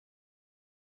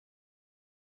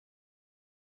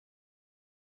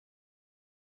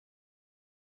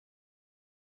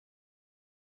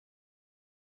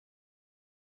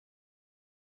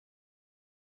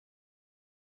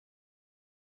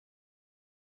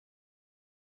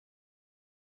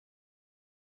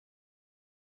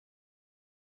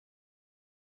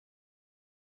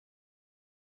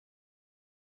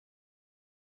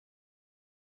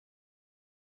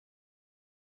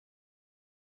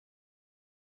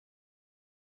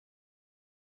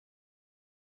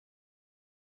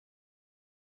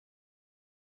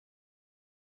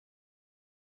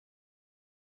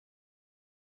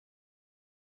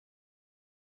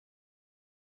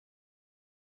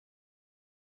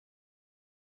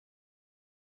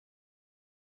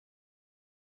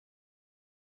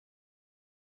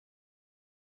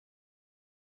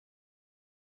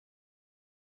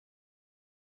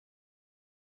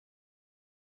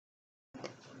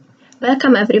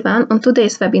Welcome everyone on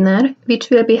today's webinar,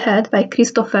 which will be held by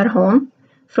Christopher Hahn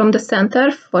from the Center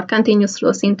for Continuous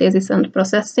Flow Synthesis and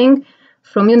Processing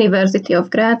from University of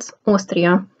Graz,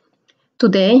 Austria.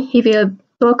 Today, he will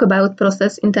talk about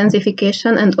process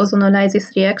intensification and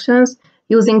ozonolysis reactions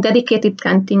using dedicated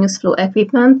continuous flow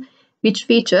equipment, which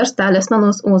features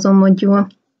ThalesNano's Ozone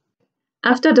module.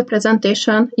 After the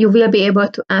presentation, you will be able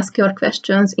to ask your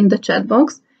questions in the chat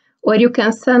box, or you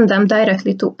can send them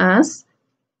directly to us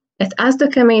at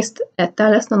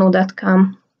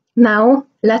askthechemist@thalesnano.com. Now,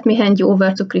 let me hand you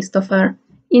over to Christopher.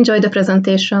 Enjoy the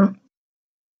presentation.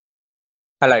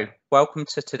 Hello, welcome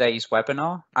to today's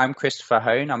webinar. I'm Christopher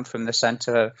Hahn. I'm from the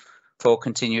Center for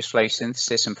Continuous Flow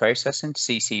Synthesis and Processing,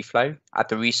 CC-Flow, at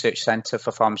the Research Center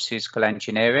for Pharmaceutical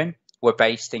Engineering. We're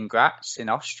based in Graz in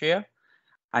Austria.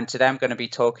 And today I'm going to be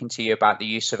talking to you about the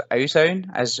use of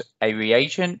ozone as a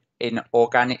reagent in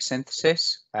organic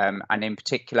synthesis, and in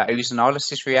particular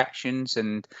ozonolysis reactions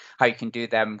and how you can do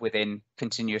them within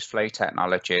continuous flow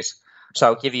technologies. So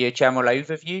I'll give you a general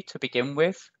overview to begin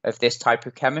with of this type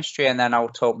of chemistry, and then I'll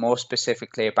talk more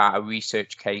specifically about a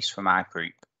research case from our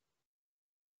group.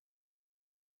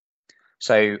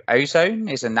 So ozone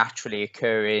is a naturally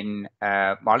occurring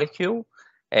molecule.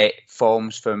 It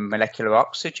forms from molecular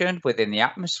oxygen within the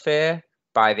atmosphere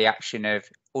by the action of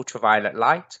ultraviolet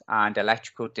light and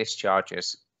electrical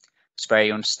discharges. It's very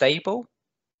unstable,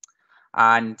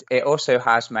 and it also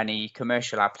has many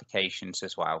commercial applications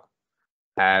as well.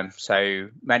 So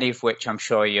many of which I'm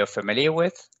sure you're familiar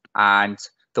with, and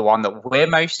the one that we're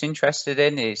most interested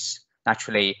in is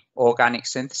naturally organic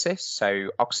synthesis,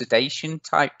 so oxidation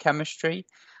type chemistry,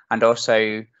 and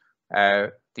also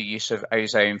the use of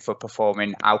ozone for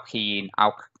performing alkene,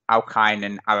 alkyne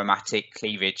and aromatic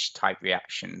cleavage type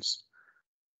reactions.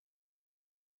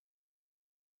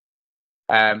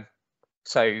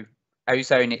 So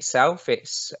ozone itself,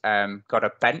 it's got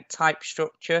a bent type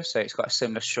structure, so it's got a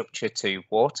similar structure to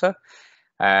water.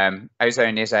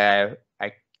 Ozone is a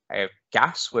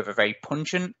gas with a very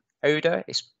pungent odor.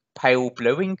 It's pale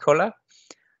blue in color,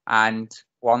 and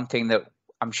one thing that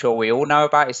I'm sure we all know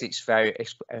about is it's a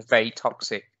very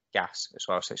toxic gas as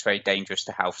well, so it's very dangerous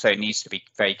to health, so it needs to be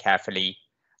very carefully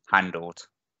handled.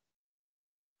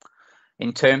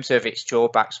 In terms of its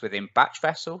drawbacks within batch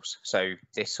vessels, so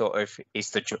this sort of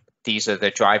is these are the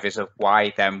drivers of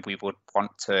why then we would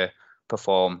want to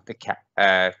perform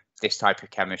this type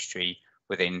of chemistry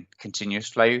within continuous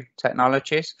flow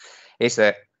technologies, is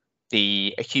that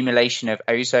the accumulation of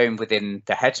ozone within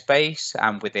the headspace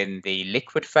and within the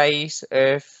liquid phase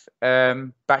of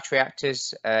batch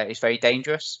reactors is very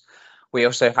dangerous. We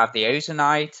also have the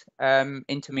ozonide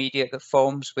intermediate that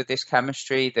forms with this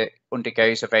chemistry that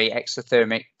undergoes a very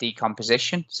exothermic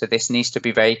decomposition. So this needs to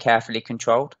be very carefully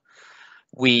controlled.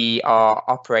 We are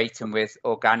operating with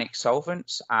organic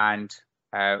solvents, and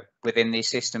within these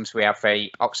systems we have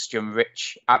very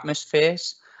oxygen-rich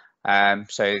atmospheres.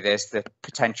 So there's the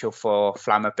potential for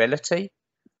flammability.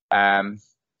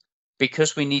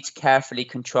 Because we need to carefully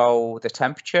control the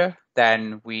temperature,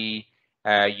 then we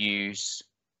use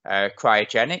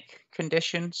cryogenic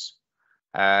conditions,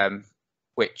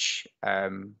 which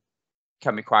can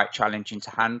be quite challenging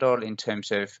to handle in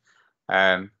terms of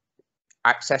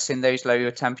accessing those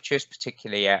lower temperatures,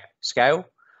 particularly at scale.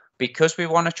 Because we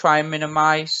want to try and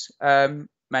minimize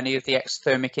many of the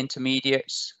exothermic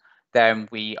intermediates, then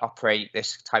we operate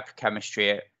this type of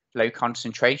chemistry at low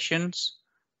concentrations.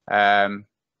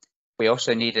 We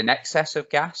also need an excess of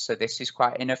gas, so this is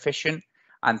quite inefficient.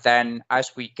 And then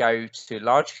as we go to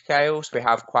large scales, we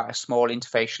have quite a small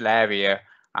interfacial area,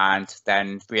 and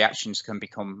then reactions can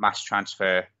become mass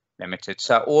transfer limited.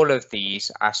 So all of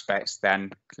these aspects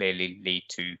then clearly lead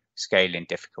to scaling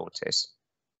difficulties.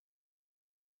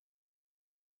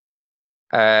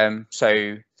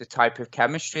 So the type of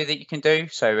chemistry that you can do.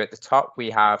 So at the top we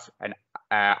have an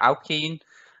alkene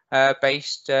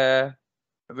based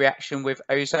reaction with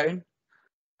ozone,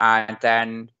 and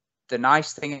then the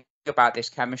nice thing about this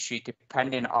chemistry,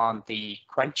 depending on the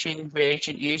quenching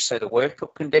reagent used, so the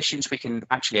workup conditions, we can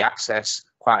actually access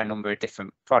quite a number of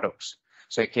different products.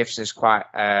 So it gives us quite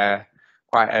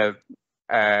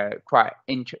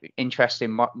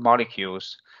interesting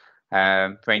molecules,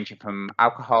 ranging from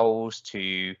alcohols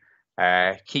to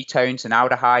ketones and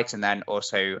aldehydes, and then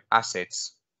also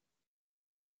acids.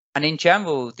 And in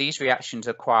general, these reactions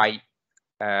are quite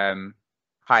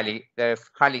highly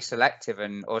selective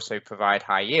and also provide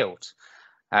high yield,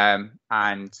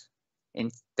 and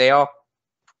they are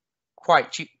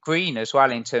quite green as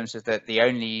well, in terms of that the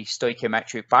only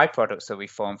stoichiometric byproducts that we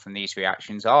form from these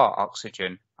reactions are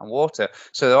oxygen and water.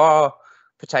 So there are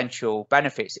potential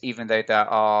benefits, even though there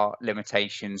are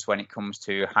limitations when it comes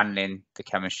to handling the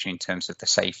chemistry in terms of the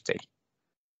safety.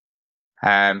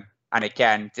 And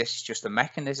again, this is just a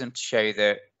mechanism to show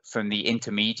that from the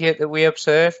intermediate that we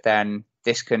observe, then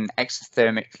this can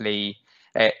exothermically,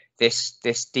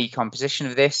 this decomposition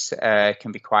of this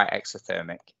can be quite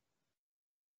exothermic.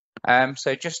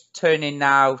 So just turning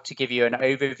now to give you an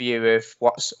overview of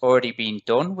what's already been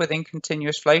done within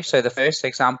continuous flow. So the first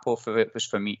example for it was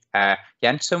from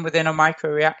Jensen within a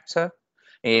microreactor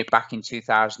back in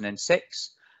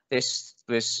 2006. This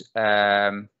was,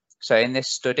 so in this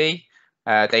study,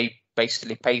 they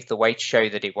basically paved the way to show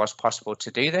that it was possible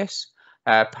to do this.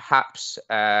 Perhaps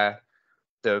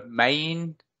the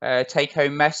main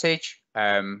take-home message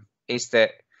is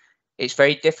that it's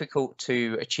very difficult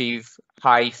to achieve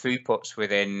high throughputs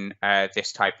within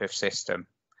this type of system.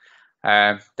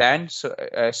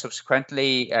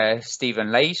 Subsequently,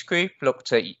 Stephen Lay's group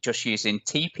looked at just using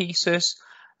T-pieces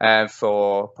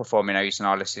for performing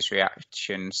ozonolysis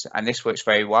reactions. And this works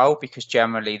very well because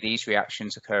generally these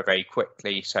reactions occur very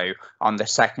quickly. So on the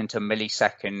second to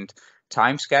millisecond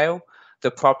timescale.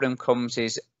 The problem comes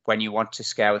is when you want to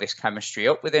scale this chemistry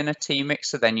up within a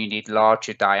T-mixer, then you need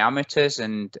larger diameters,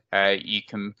 and it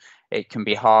can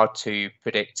be hard to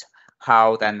predict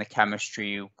how then the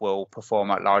chemistry will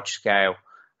perform at large scale,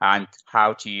 and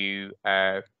how do you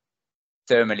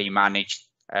thermally manage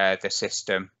the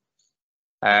system.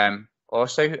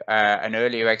 Also, an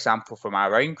earlier example from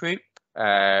our own group,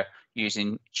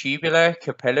 using tubular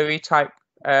capillary type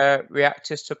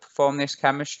reactors to perform this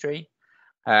chemistry.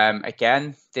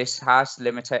 Again, this had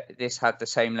the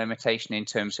same limitation in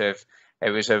terms of it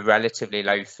was a relatively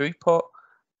low throughput,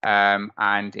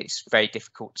 and it's very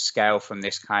difficult to scale from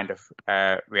this kind of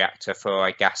reactor for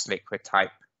a gas liquid type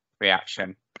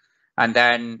reaction. And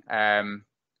then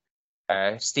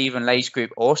Stephen Lay's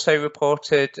group also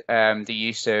reported the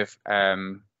use of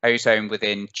ozone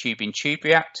within tube-in-tube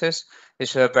reactors.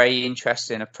 This is a very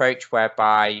interesting approach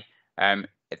whereby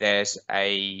there's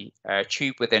a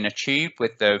tube within a tube,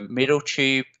 with the middle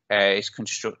tube is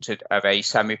constructed of a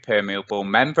semi-permeable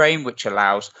membrane, which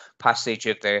allows passage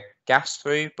of the gas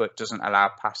through, but doesn't allow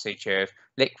passage of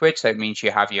liquid. So it means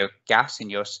you have your gas in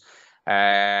your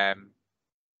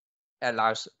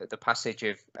allows the passage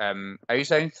of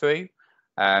ozone through,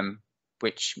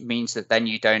 which means that then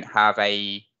you don't have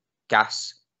a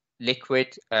gas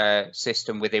liquid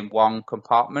system within one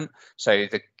compartment. So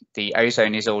the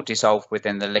ozone is all dissolved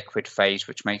within the liquid phase,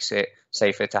 which makes it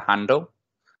safer to handle.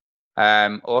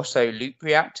 Also, loop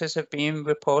reactors have been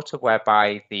reported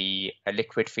whereby the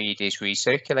liquid feed is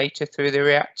recirculated through the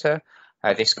reactor.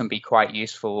 This can be quite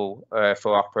useful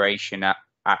for operation at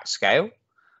scale.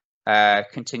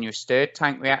 Continuous stirred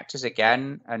tank reactors,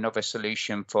 again, another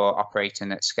solution for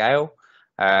operating at scale.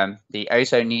 The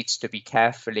ozone needs to be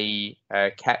carefully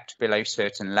kept below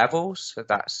certain levels. So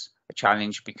that's a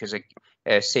challenge because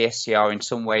CSTR in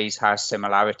some ways has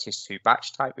similarities to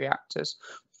batch type reactors,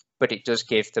 but it does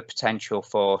give the potential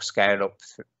for scale up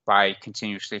by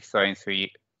continuously throwing through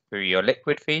your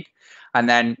liquid feed. And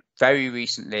then very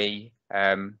recently,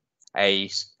 an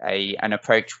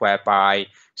approach whereby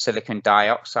silicon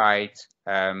dioxide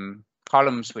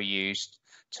columns were used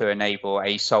to enable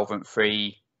a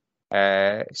solvent-free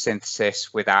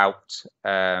synthesis without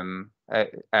for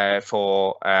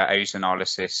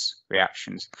ozonolysis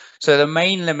reactions. So the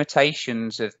main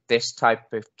limitations of this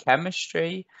type of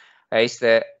chemistry is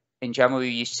that in general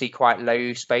you see quite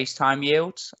low space-time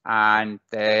yields, and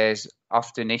there's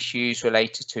often issues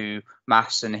related to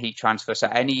mass and heat transfer. So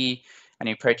any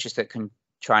approaches that can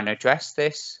try and address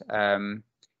this can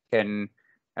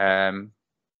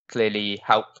clearly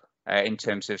help in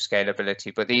terms of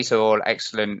scalability. But these are all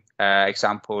excellent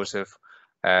examples of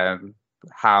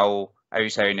how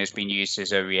ozone has been used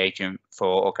as a reagent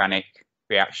for organic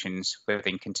reactions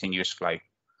within continuous flow.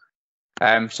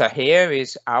 So here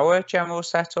is our general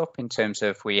setup in terms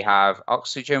of we have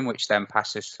oxygen, which then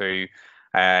passes through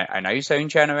an ozone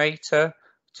generator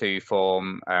to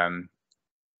form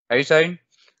ozone.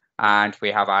 And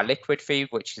we have our liquid feed,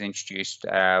 which is introduced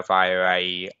via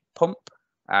a pump.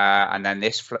 And then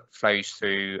this flows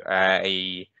through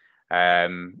a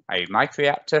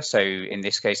microreactor. So in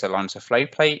this case, a Lonza flow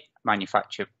plate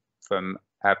manufactured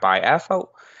by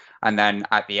Airfault. And then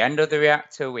at the end of the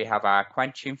reactor, we have our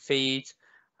quenching feed.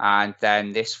 And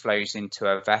then this flows into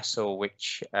a vessel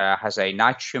which has a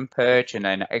nitrogen purge and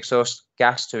an exhaust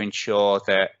gas to ensure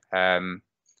that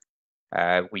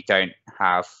we don't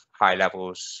have high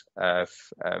levels of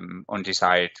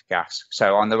undesired gas.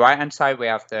 So on the right hand side, we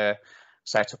have the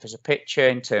setup as a picture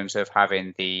in terms of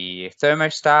having the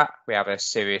thermostat. We have a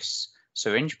Sirius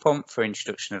syringe pump for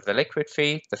introduction of the liquid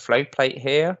feed, the flow plate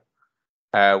here.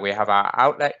 We have our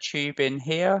outlet tube in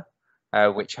here,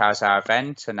 which has our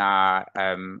vent and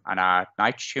our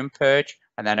nitrogen purge.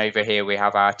 And then over here we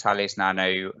have our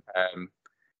ThalesNano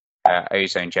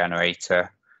ozone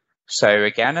generator. So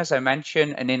again, as I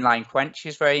mentioned, an inline quench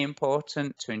is very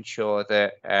important to ensure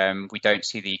that we don't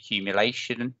see the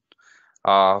accumulation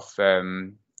of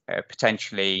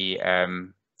potentially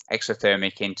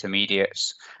exothermic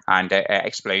intermediates and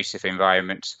explosive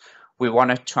environments. We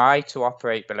want to try to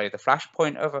operate below the flash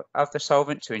point of the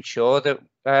solvent to ensure that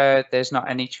there's not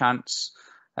any chance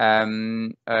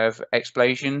of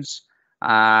explosions.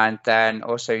 And then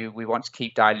also we want to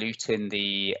keep diluting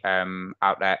the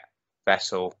outlet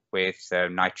vessel with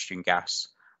nitrogen gas.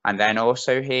 And then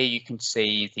also here you can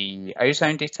see the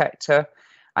ozone detector.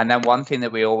 And then one thing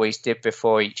that we always did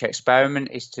before each experiment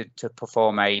is to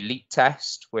perform a leak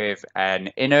test with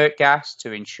an inert gas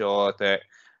to ensure that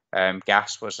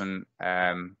gas wasn't,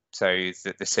 so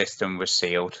that the system was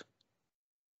sealed.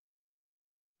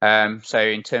 So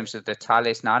in terms of the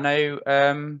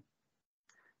ThalesNano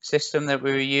system that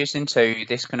we were using, so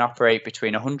this can operate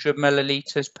between 100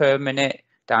 milliliters per minute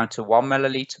down to 1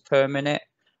 milliliter per minute,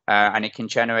 and it can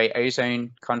generate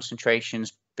ozone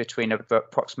concentrations between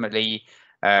approximately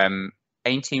 18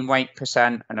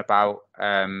 weight% and about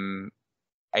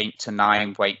 8 to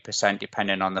 9 weight%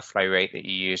 depending on the flow rate that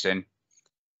you're using.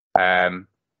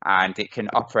 And it can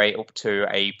operate up to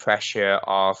a pressure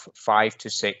of 5 to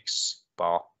 6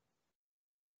 bar.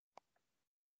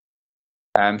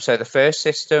 So the first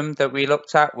system that we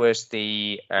looked at was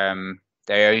the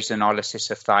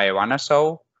ozonolysis of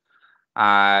thioanisole,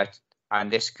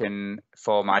 and this can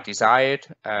form our desired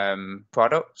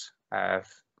product,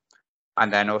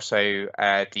 and then also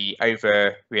the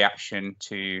overreaction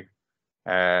to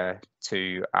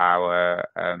our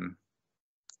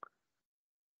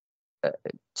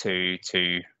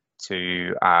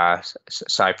to our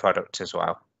side product as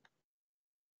well.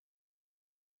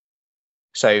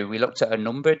 So we looked at a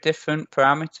number of different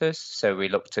parameters. So we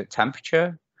looked at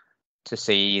temperature to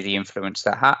see the influence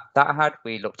that had.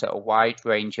 We looked at a wide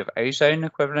range of ozone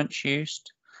equivalents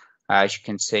used. As you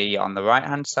can see on the right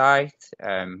hand side,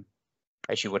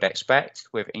 as you would expect,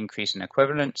 with increasing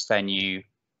equivalents, then you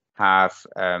have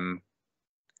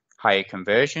higher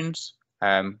conversions.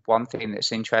 One thing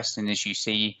that's interesting is you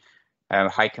see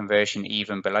high conversion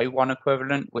even below 1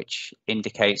 equivalent, which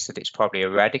indicates that it's probably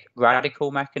a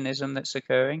radical mechanism that's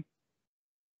occurring.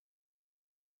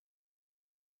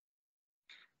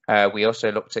 We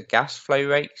also looked at gas flow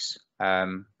rates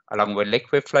along with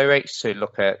liquid flow rates to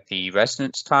look at the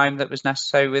residence time that was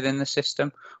necessary within the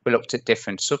system. We looked at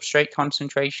different substrate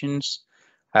concentrations.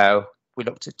 We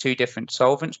looked at 2 different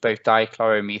solvents, both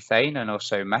dichloromethane and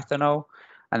also methanol.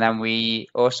 And then we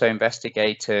also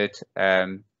investigated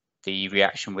the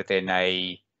reaction within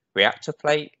a reactor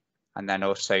plate, and then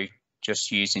also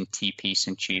just using T-piece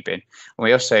and tubing. And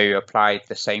we also applied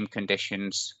the same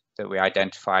conditions that we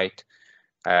identified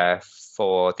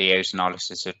for the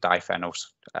ozonolysis of diphenyl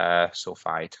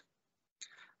sulfide.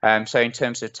 So in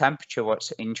terms of temperature,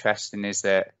 what's interesting is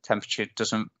that temperature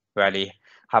doesn't really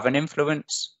have an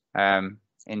influence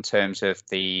in terms of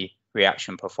the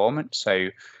reaction performance. So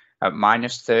at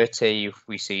 -30,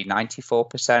 we see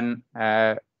 94%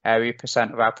 area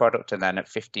percent of our product, and then at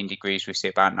 15 degrees, we see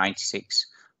about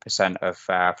 96% of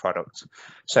our product.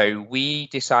 So we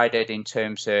decided in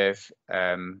terms of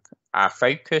our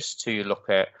focus to look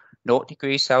at 0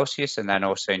 degrees Celsius, and then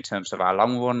also in terms of our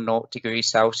long run 0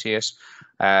 degrees Celsius,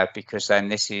 because then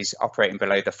this is operating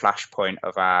below the flash point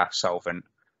of our solvent.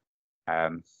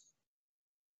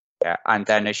 Yeah, and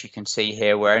then as you can see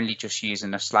here, we're only just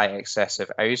using a slight excess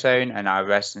of ozone, and our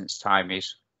residence time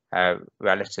is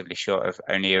relatively short of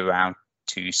only around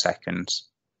 2 seconds.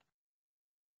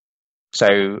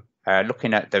 So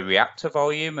looking at the reactor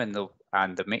volume and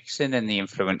the mixing and the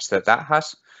influence that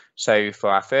has. So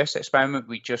for our first experiment,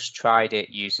 we just tried it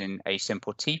using a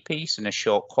simple T-piece and a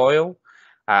short coil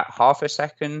at ½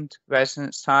 second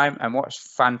residence time. And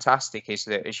what's fantastic is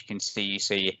that, as you can see, you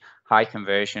see high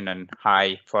conversion and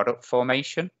high product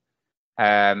formation.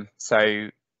 So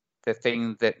the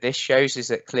thing that this shows is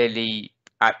that clearly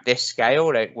at this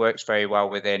scale, it works very well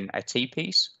within a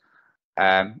T-piece.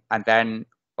 And then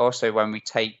also when we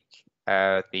take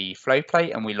the flow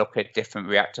plate and we look at different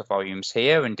reactor volumes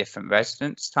here and different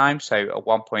residence times, so at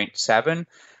 1.7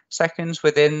 seconds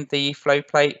within the flow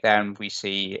plate, then we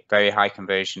see very high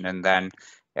conversion, and then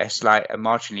a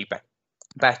marginally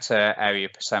better area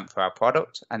percent for our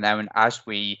product. And then as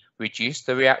we reduce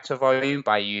the reactor volume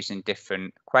by using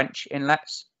different quench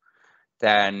inlets,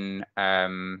 then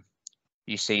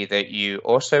you see that you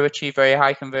also achieve very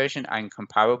high conversion and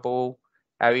comparable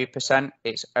area percent.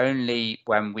 It's only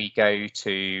when we go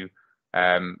to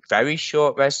very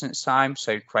short residence time,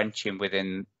 so quenching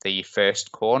within the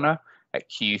first corner at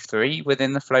Q3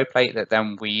 within the flow plate, that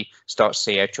then we start to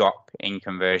see a drop in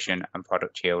conversion and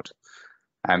product yield.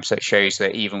 So it shows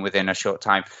that even within a short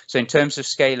time. So in terms of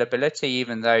scalability,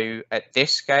 even though at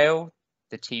this scale,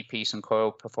 the T-piece and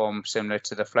coil perform similar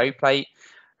to the flow plate,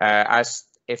 as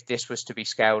if this was to be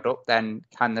scaled up, then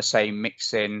can the same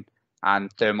mixing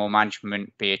and thermal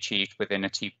management be achieved within a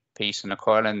T-piece and a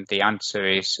coil? And the answer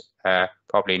is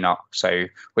probably not. So,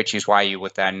 which is why you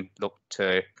would then look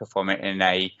to perform it in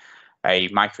a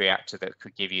microreactor that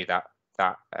could give you that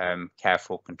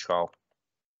careful control.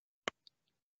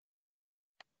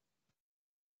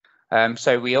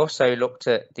 So we also looked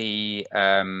at the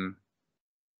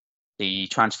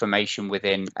transformation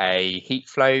within a heat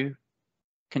flow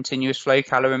continuous flow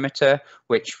calorimeter,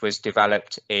 which was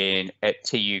developed at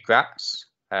TU Graz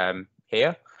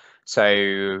here.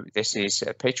 So this is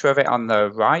a picture of it on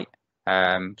the right.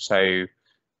 And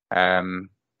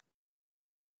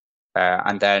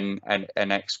then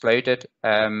an exploded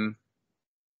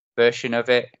version of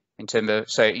it in terms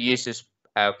of, so it uses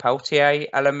Peltier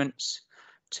elements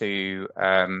to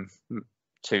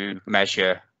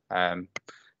measure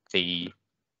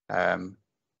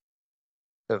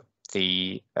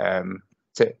to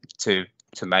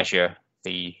measure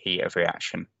the heat of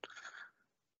reaction.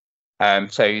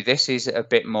 So this is a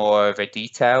bit more of a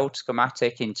detailed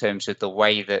schematic in terms of the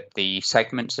way that the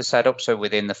segments are set up. So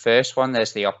within the first one,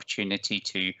 there's the opportunity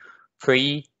to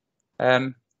preheat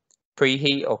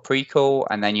or pre-cool,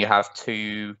 and then you have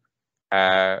two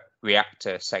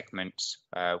reactor segments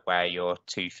where your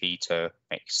two feeds are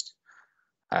mixed.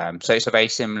 So it's a very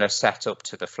similar setup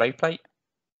to the flow plate.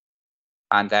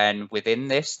 And then within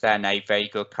this, then a very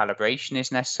good calibration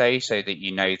is necessary so that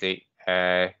you know that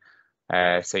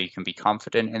so you can be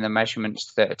confident in the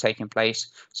measurements that are taking place.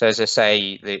 So as I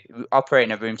say, the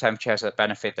operating at room temperature has a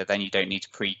benefit that then you don't need to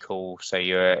pre-cool. So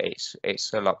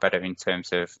it's a lot better in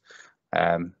terms of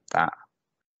that.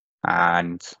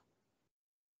 And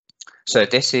so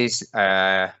this is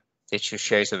it just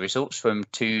shows the results from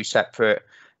two separate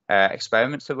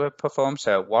experiments that were performed.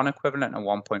 So 1 equivalent and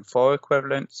 1.4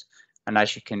 equivalent. And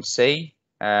as you can see,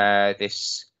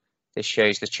 this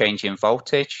shows the change in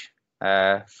voltage.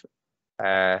 So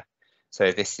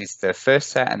this is the first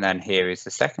set, and then here is the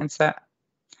second set.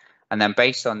 And then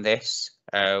based on this,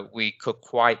 we could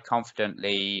quite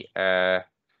confidently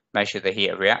measure the heat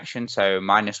of reaction. So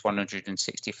minus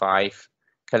 165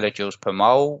 kilojoules per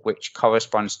mole, which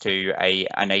corresponds to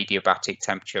an adiabatic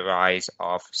temperature rise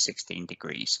of 16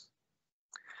 degrees.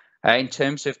 In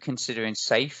terms of considering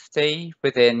safety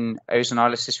within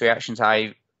ozonolysis reactions,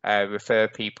 I refer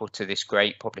people to this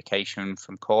great publication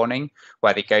from Corning,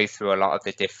 where they go through a lot of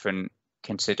the different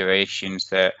considerations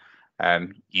that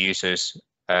users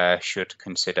should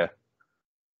consider.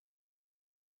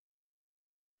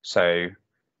 So,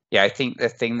 yeah, I think the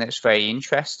thing that's very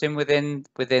interesting within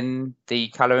the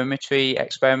calorimetry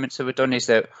experiments that were done is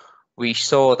that we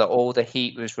saw that all the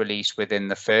heat was released within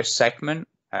the first segment,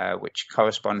 which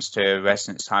corresponds to a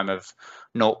residence time of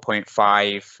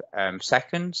 0.5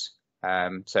 seconds.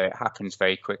 So it happens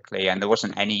very quickly, and there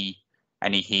wasn't any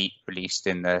heat released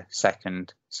in the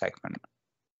second segment.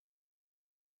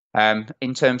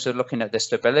 In terms of looking at the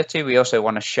stability, we also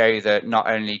want to show that not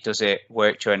only does it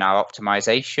work during our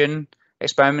optimization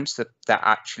experiments, that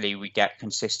actually we get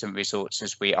consistent results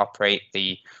as we operate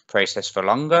the process for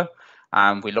longer.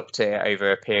 We looked at it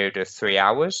over a period of 3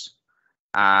 hours.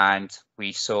 And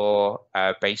we saw,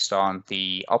 based on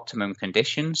the optimum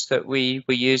conditions that we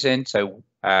were using, so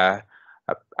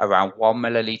around 1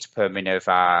 milliliter per minute of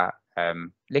our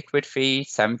liquid feed,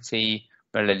 70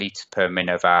 milliliter per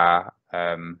minute of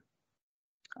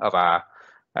our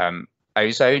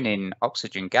ozone in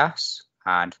oxygen gas,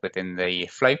 and within the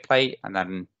flow plate, and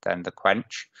then the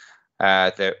quench,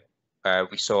 that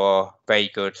we saw very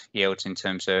good yields in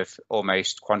terms of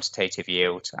almost quantitative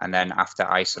yield, and then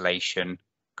after isolation,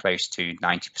 close to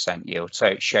 90% yield. So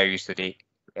it shows that it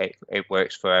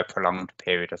works for a prolonged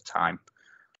period of time.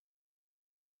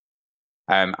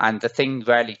 And the thing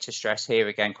really to stress here,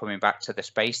 again, coming back to the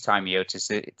space-time yield, is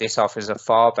that this offers a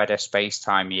far better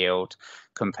space-time yield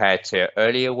compared to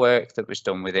earlier work that was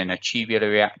done within a tubular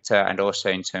reactor, and also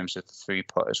in terms of the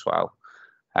throughput as well,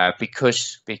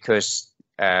 because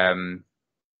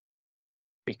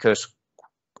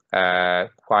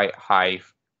quite high,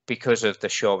 because of the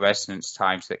short residence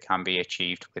times that can be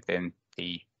achieved within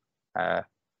the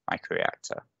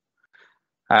microreactor.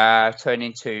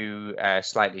 Turning to a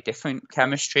slightly different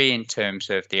chemistry in terms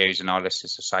of the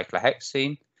ozonolysis of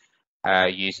cyclohexene,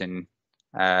 using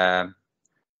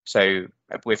so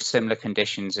with similar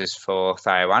conditions as for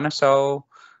thioanisole.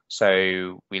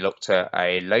 So we looked at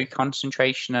a low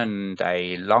concentration and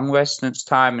a long residence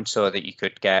time and saw that you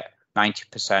could get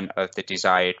 90% of the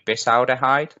desired bis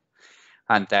aldehyde.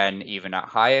 And then even at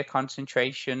higher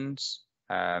concentrations,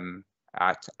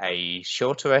 at a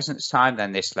shorter residence time,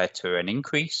 then this led to an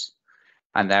increase.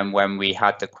 And then when we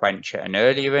had the quench at an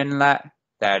earlier inlet,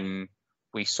 then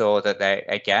we saw that there,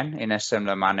 again, in a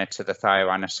similar manner to the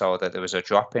thioanisole, that there was a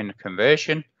drop in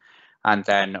conversion, and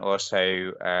then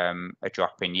also a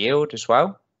drop in yield as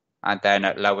well. And then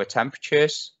at lower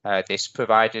temperatures, this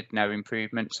provided no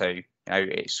improvement. So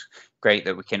it's great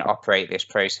that we can operate this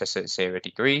process at 0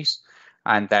 degrees.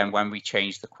 And then when we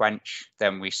changed the quench,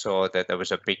 then we saw that there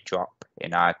was a big drop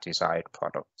in our desired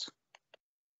product.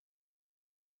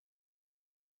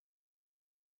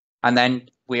 And then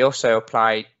we also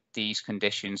applied these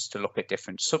conditions to look at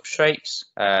different substrates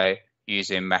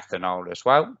using methanol as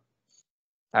well.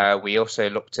 We also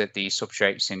looked at the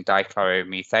substrates in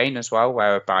dichloromethane as well,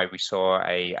 whereby we saw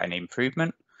an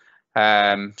improvement.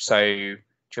 So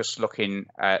just looking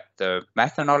at the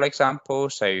methanol example,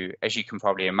 so as you can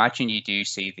probably imagine, you do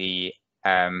see the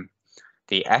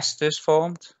esters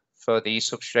formed for these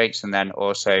substrates, and then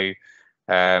also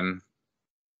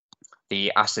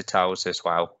the acetals as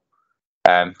well.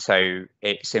 So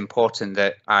it's important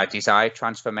that our desired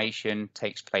transformation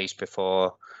takes place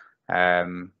before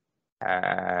the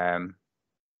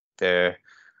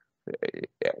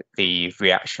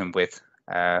reaction with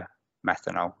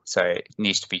methanol. So it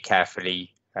needs to be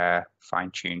carefully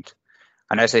fine-tuned.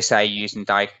 And as I say, using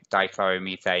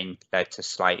dichloromethane led to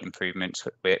slight improvements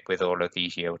with all of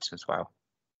these yields as well.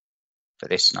 But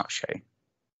this is not shown.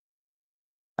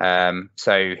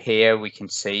 So here we can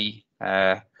see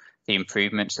the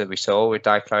improvements that we saw with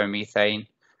dichloromethane.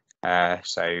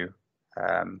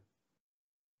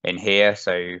 In here,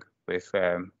 so with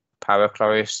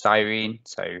parachlorostyrene,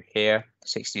 so here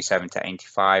 67 to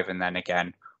 85, and then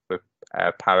again with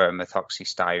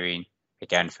paramethoxystyrene,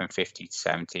 again from 50 to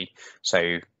 70.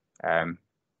 So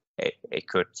it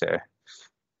could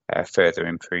further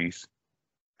improve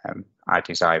our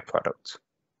desired product.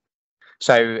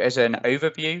 So as an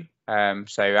overview,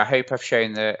 so I hope I've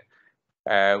shown that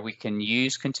we can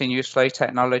use continuous flow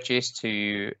technologies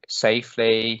to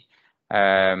safely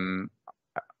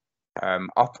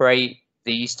operate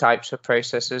these types of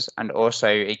processes, and also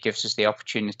it gives us the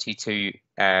opportunity to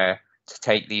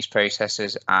take these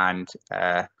processes and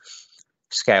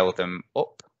scale them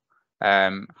up.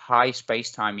 High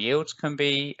space-time yields can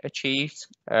be achieved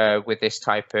with this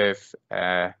type of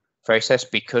process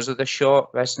because of the short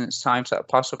residence times that are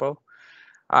possible.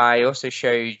 I also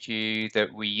showed you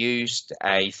that we used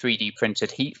a 3D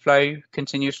printed heat flow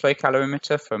continuous flow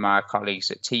calorimeter from our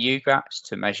colleagues at TU Graz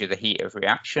to measure the heat of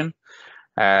reaction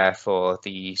for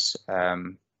this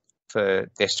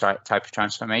type of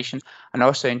transformation, and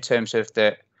also in terms of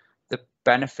the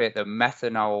benefit that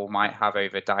methanol might have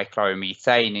over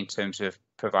dichloromethane in terms of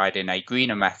providing a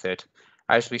greener method.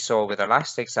 As we saw with the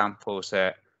last examples,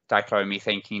 that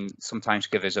dichloromethane can sometimes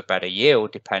give us a better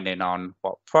yield depending on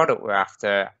what product we're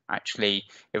after. Actually,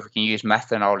 if we can use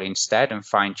methanol instead and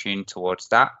fine-tune towards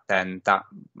that, then that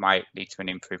might lead to an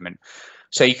improvement.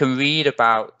 So you can read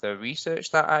about the research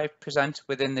that I presented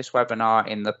within this webinar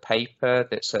in the paper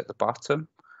that's at the bottom,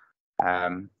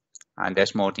 and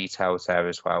there's more details there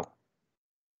as well.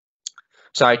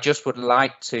 So I just would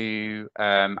like to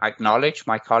acknowledge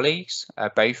my colleagues,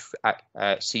 both at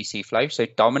CC Flow. So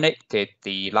Dominic did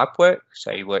the lab work,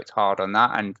 so he worked hard on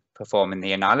that and performing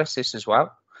the analysis as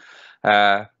well.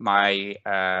 My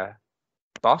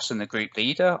boss and the group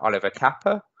leader, Oliver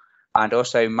Kappa, and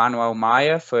also Manuel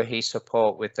Meyer for his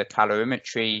support with the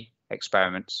calorimetry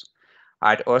experiments.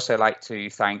 I'd also like to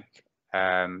thank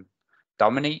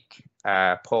Dominique,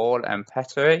 Paul and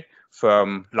Petre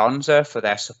from Lonza for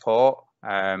their support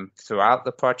throughout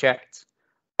the project,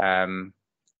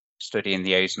 studying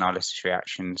the ozonolysis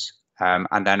reactions.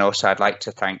 And then also I'd like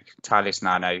to thank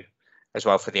ThalesNano as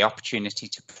well for the opportunity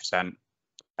to present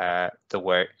the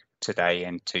work today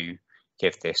and to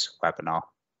give this webinar.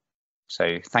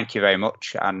 So thank you very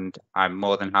much, and I'm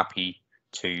more than happy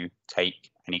to take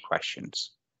any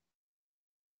questions.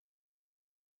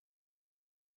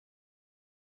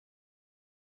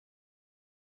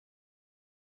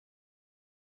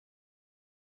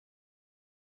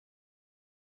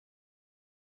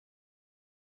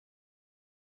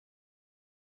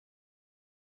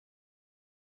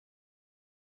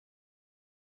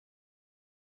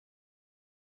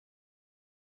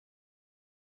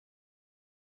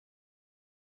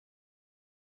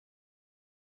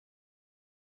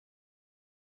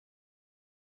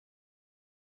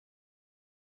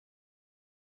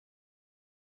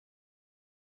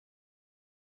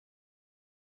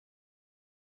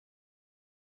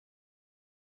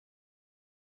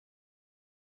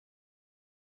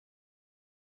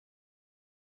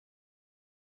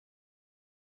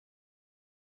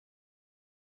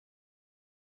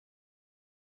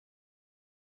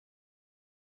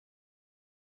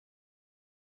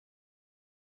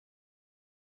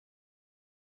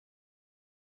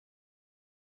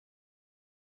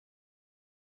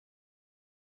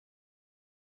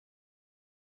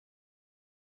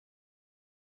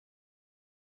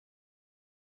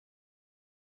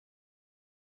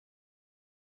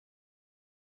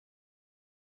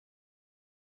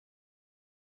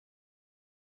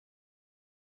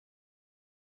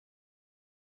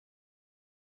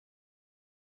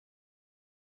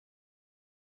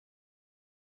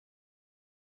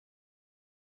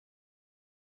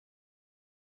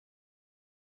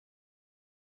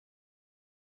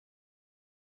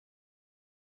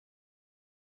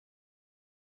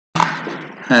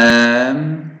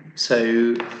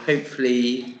 So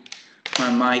hopefully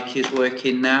my mic is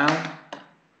working now.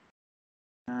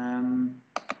 I'm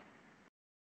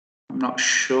not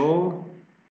sure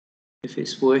if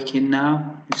it's working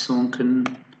now. If someone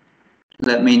can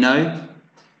let me know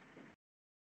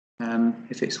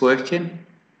if it's working.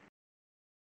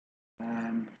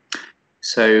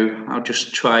 So I'll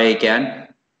just try again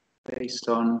based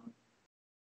on.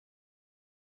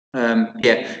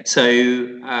 Yeah,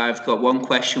 so I've got one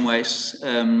question where it's,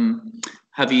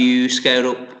 have you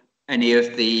scaled up any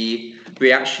of the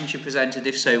reactions you presented?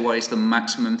 If so, what is the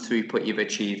maximum throughput you've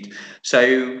achieved?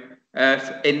 So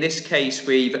in this case,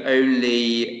 we've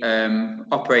only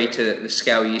operated at the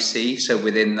scale you see, so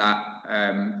within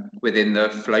that, within the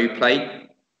flow plate.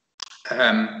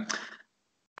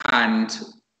 And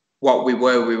what we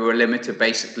were limited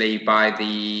basically by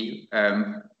the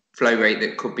flow rate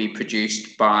that could be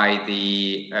produced by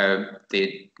the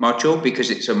module, because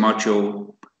it's a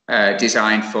module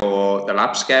designed for the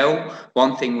lab scale.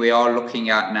 One thing we are looking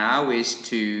at now is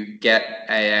to get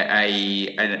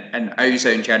an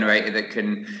ozone generator that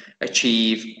can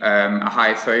achieve a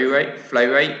higher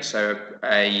flow rate, so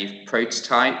a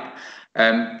prototype.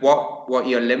 What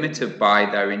you're limited by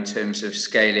though in terms of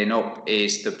scaling up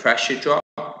is the pressure drop.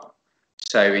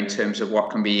 So in terms of what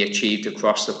can be achieved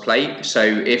across the plate. So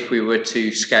if we were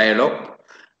to scale up,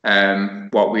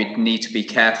 what we'd need to be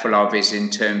careful of is in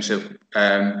terms of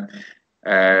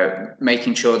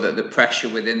making sure that the pressure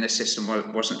within the system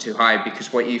wasn't too high,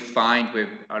 because what you find with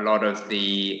a lot of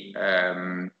the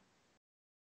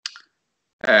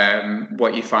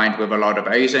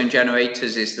ozone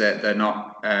generators is that they're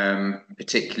not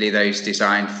particularly those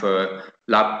designed for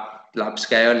lab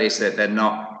scale, is that they're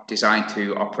not designed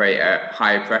to operate at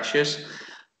higher pressures.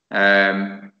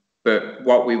 But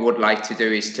what we would like to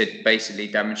do is to basically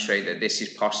demonstrate that this is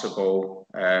possible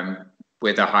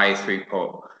with a higher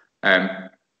throughput.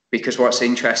 Because what's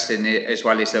interesting as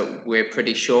well is that we're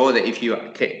pretty sure that if you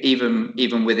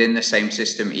even within the same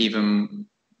system, even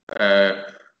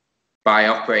by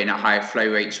operating at higher flow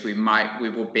rates, we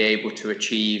will be able to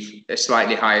achieve a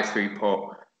slightly higher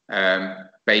throughput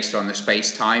based on the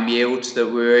space-time yields that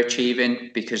we're achieving,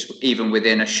 because even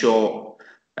within a short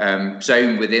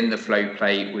zone within the flow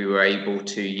plate, we were able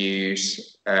to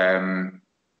use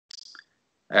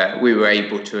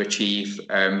achieve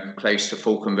close to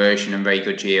full conversion and very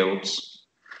good yields.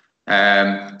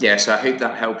 Yeah, so I hope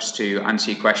that helps to answer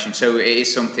your question. So it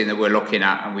is something that we're looking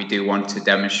at, and we do want to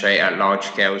demonstrate at large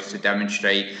scales to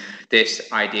demonstrate this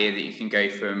idea that you can go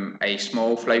from a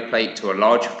small flow plate to a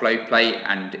larger flow plate,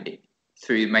 and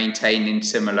through maintaining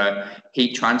similar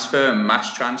heat transfer and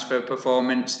mass transfer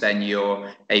performance, then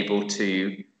you're able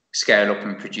to scale up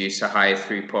and produce a higher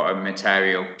throughput of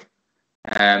material.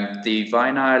 The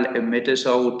vinyl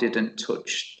imidazole didn't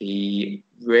touch the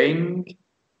ring.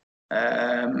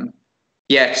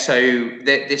 Yeah, so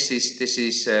this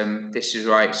is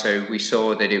right. So we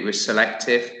saw that it was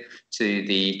selective to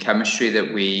the chemistry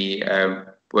that we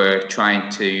were trying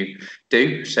to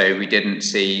do. So we didn't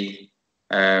see,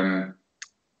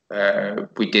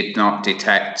 we did not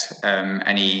detect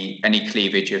any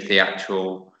cleavage of the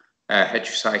actual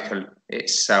heterocycle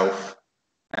itself.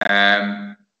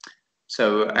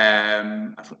 So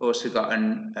I've also got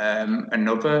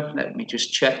another, let me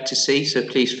just check to see, so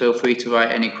please feel free to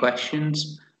write any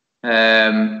questions.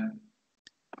 Yeah,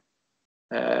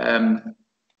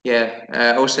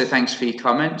 also thanks for your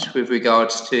comments with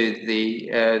regards to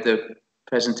the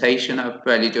presentation. I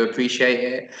really do appreciate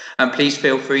it. And please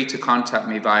feel free to contact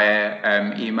me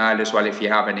via email as well if you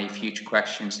have any future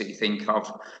questions that you think of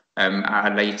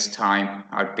at a later time.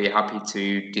 I'd be happy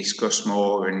to discuss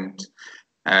more and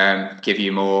give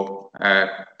you more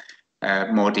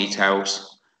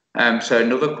details. So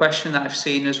another question that I've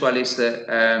seen as well is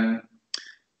that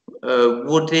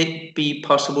would it be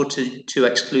possible to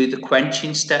exclude the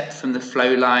quenching step from the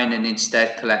flow line and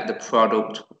instead collect the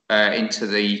product into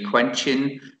the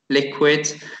quenching liquid?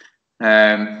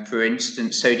 For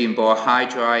instance, sodium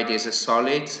borohydride is a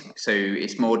solid, so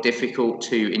it's more difficult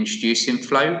to introduce in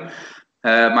flow.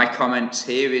 My comments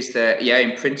here is that, yeah,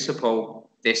 in principle,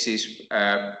 this is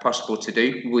possible to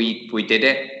do. We did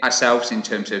it ourselves in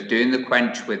terms of doing the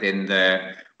quench within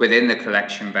the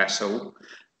collection vessel.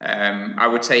 I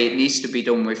would say it needs to be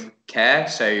done with care,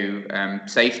 so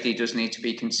safety does need to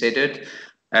be considered.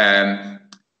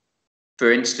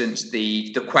 For instance,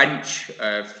 the quench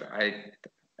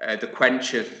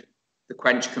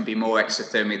can be more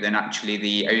exothermic than actually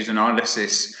the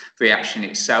ozonolysis reaction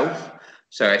itself.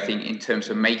 So I think in terms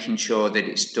of making sure that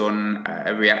it's done at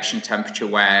a reaction temperature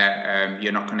where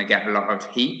you're not going to get a lot of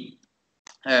heat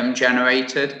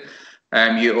generated.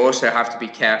 You also have to be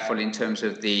careful in terms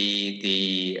of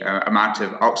the amount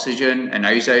of oxygen and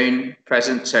ozone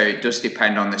present. So it does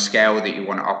depend on the scale that you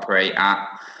want to operate at,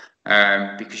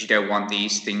 because you don't want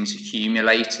these things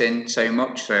accumulating so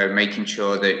much. So making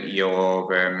sure that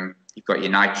you've got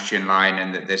your nitrogen line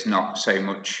and that there's not so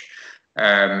much,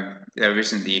 there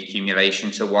isn't the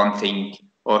accumulation. So one thing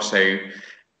also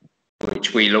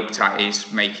which we looked at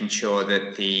is making sure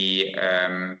that the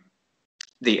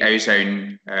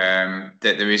ozone,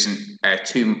 that there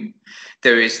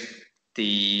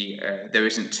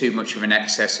isn't too much of an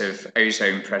excess of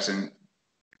ozone present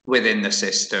within the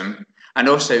system, and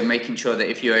also making sure that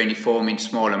if you're only forming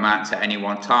small amounts at any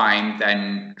one time,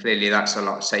 then clearly that's a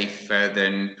lot safer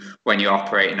than when you're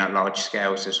operating at large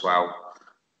scales as well.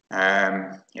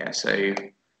 Yeah, so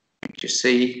just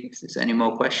see if there's any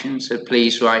more questions. So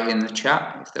please write in the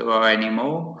chat if there are any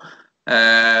more.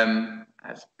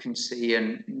 I can see,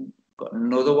 and got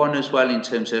another one as well in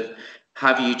terms of,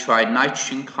 have you tried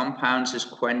nitrogen compounds as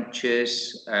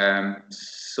quenchers,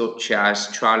 such as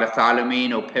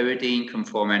triethylamine or pyridine can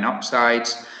form N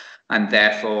oxides and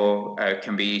therefore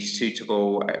can be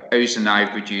suitable ozonide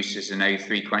reducers and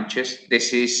O3 quenchers?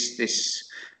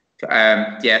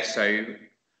 Yeah, so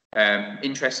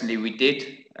interestingly, we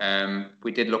did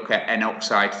look at N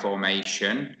oxide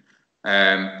formation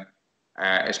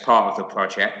as part of the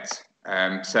project.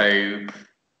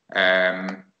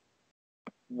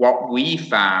 What we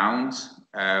found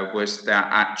was that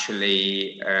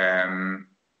actually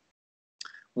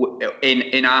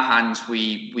in our hands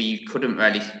we couldn't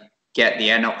really get the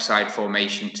N oxide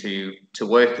formation to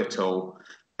work at all.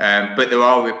 But there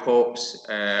are reports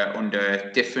under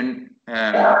different.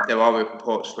 There are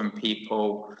reports from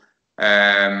people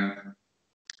that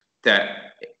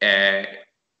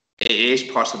it is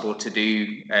possible to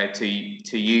do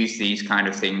to use these kind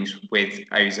of things with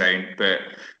ozone, but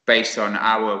based on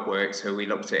our work, so we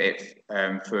looked at it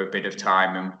for a bit of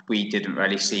time, and we didn't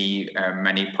really see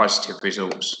many positive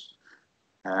results.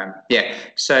 Yeah,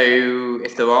 so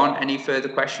if there aren't any further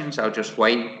questions, I'll just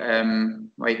wait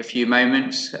a few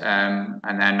moments, and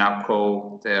then I'll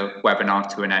call the webinar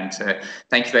to an end. So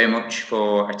thank you very much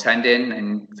for attending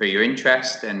and for your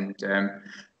interest, and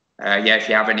yeah, if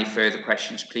you have any further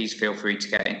questions, please feel free to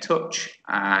get in touch.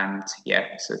 And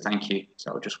yeah, so thank you.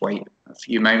 So I'll just wait a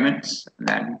few moments and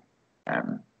then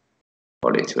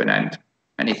call it to an end.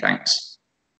 Many thanks.